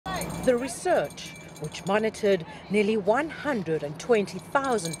The research, which monitored nearly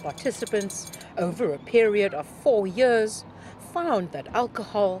 120,000 participants over a period of 4 years, found that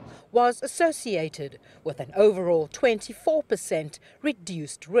alcohol was associated with an overall 24%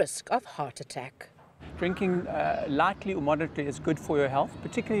 reduced risk of heart attack. Drinking lightly or moderately is good for your health,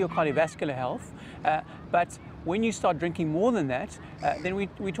 particularly your cardiovascular health. But when you start drinking more than that, then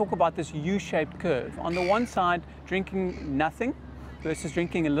we talk about this U-shaped curve. On the one side, drinking nothing versus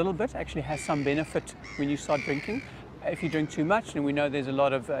drinking a little bit actually has some benefit when you start drinking. If you drink too much, then we know there's a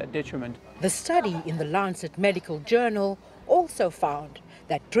lot of detriment. The study in the Lancet Medical Journal also found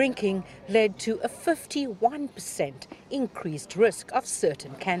that drinking led to a 51% increased risk of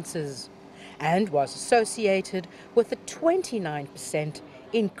certain cancers and was associated with a 29%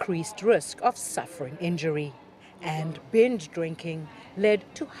 increased risk of suffering injury. And binge drinking led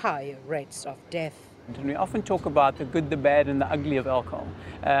to higher rates of death. And we often talk about the good, the bad and the ugly of alcohol.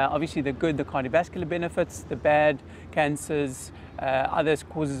 Obviously the good, the cardiovascular benefits, the bad, cancers, other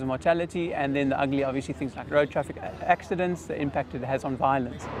causes of mortality, and then the ugly, obviously things like road traffic accidents, the impact it has on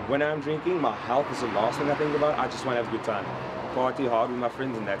violence. When I'm drinking, my health is the last thing I think about. I just want to have a good time. Party hard with my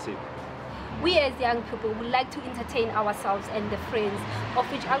friends and that's it. We as young people would like to entertain ourselves and the friends, of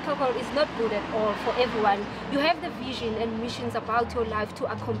which alcohol is not good at all for everyone. You have the vision and missions about your life to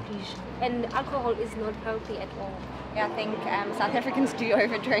accomplish, and alcohol is not healthy at all. Yeah, I think South Africans do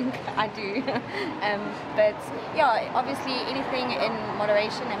overdrink. I do. But yeah, obviously anything in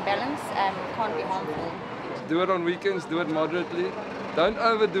moderation and balance can't be harmful. Do it on weekends, do it moderately. Don't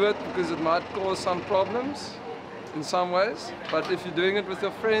overdo it because it might cause some problems in some ways, but if you're doing it with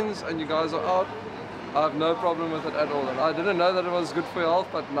your friends and you guys are out, I have no problem with it at all. And I didn't know that it was good for your health,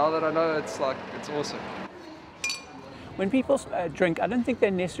 but now that I know, it's awesome. When people drink, I don't think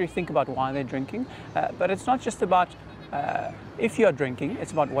they necessarily think about why they're drinking, but it's not just about if you're drinking,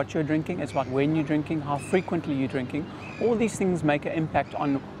 it's about what you're drinking, it's about when you're drinking, how frequently you're drinking. All these things make an impact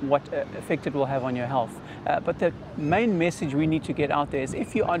on what effect it will have on your health. But the main message we need to get out there is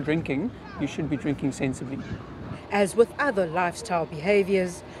if you are drinking, you should be drinking sensibly. As with other lifestyle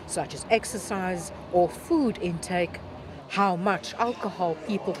behaviors, such as exercise or food intake, how much alcohol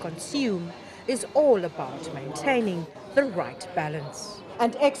people consume is all about maintaining the right balance.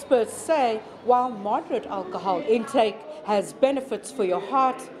 And experts say while moderate alcohol intake has benefits for your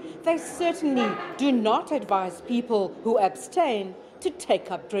heart, they certainly do not advise people who abstain to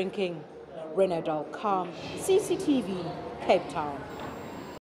take up drinking. Renadal Calm, CCTV, Cape Town.